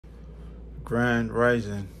Grand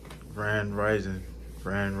Rising, Grand Rising,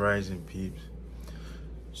 Grand Rising, peeps.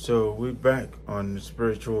 So we're back on the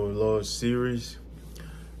Spiritual Laws series,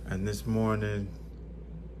 and this morning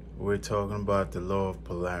we're talking about the law of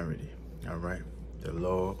polarity. All right, the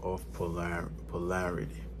law of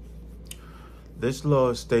polarity. This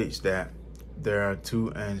law states that there are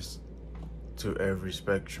two ends to every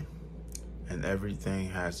spectrum, and everything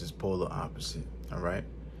has its polar opposite. All right,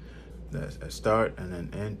 there's a start and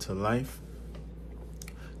an end to life.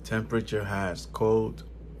 Temperature has cold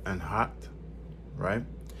and hot, right?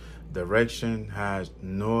 Direction has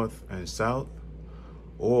north and south,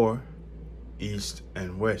 or east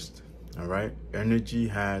and west, all right? Energy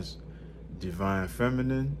has divine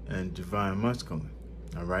feminine and divine masculine,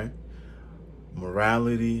 all right?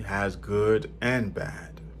 Morality has good and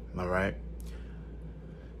bad, all right?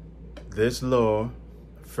 This law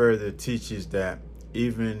further teaches that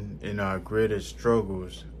even in our greatest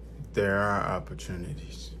struggles, there are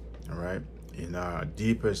opportunities, all right? In our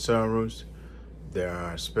deepest sorrows, there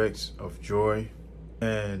are aspects of joy.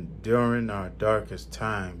 And during our darkest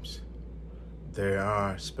times, there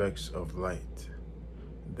are specks of light.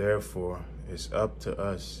 Therefore, it's up to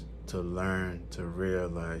us to learn to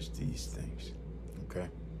realize these things, okay?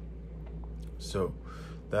 So,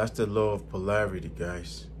 that's the law of polarity,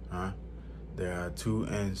 guys, huh? There are two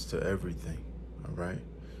ends to everything, all right?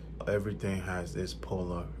 Everything has its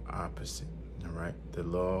polar opposite, all right? The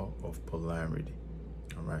law of polarity,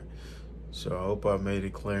 all right? So I hope I made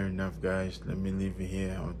it clear enough, guys. Let me leave it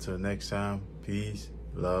here. Until next time, peace,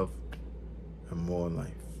 love, and more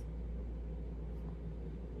life.